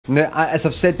Now, as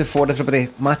I've said before, everybody,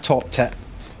 my top tip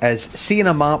is seeing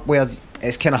a map where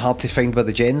it's kind of hard to find where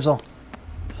the gens are.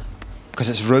 Because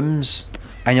it's rooms,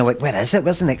 and you're like, where is it?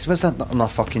 Where's the next? Where's that? Not a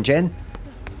fucking gen.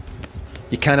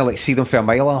 You kind of like see them for a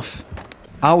mile off.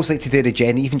 I always like to do the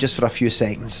gen, even just for a few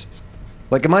seconds.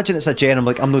 Like, imagine it's a gen, I'm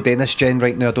like, I'm not doing this gen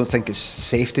right now, I don't think it's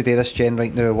safe to do this gen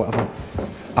right now, or whatever.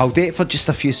 I'll do it for just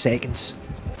a few seconds.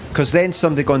 Because then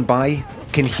somebody going by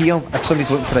can hear, if somebody's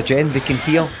looking for a gen, they can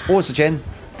hear, oh, it's a gen.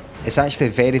 It's actually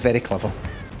very, very clever.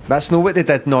 That's not what they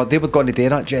did, no, they were going to do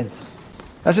that gen.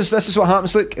 This is what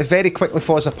happens, look, it very quickly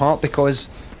falls apart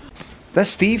because this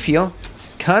Steve here,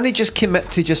 can he just commit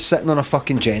to just sitting on a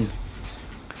fucking gen?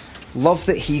 Love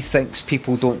that he thinks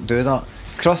people don't do that.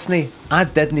 Cruthney, I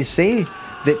didn't say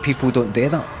that people don't do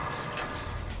that.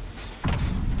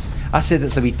 I said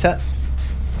it's a wee tip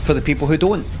for the people who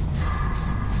don't.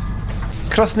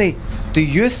 Cruthney, do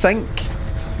you think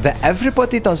that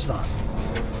everybody does that?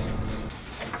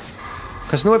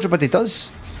 Because not everybody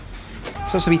does.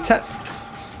 So it's a wee tip.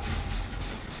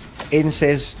 Aiden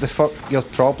says, the fuck your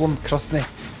problem, Cruthney?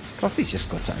 Cruthney's just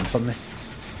got it in for me.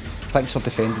 Thanks for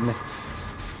defending me.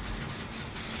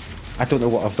 I don't know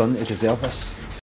what I've done to deserve this.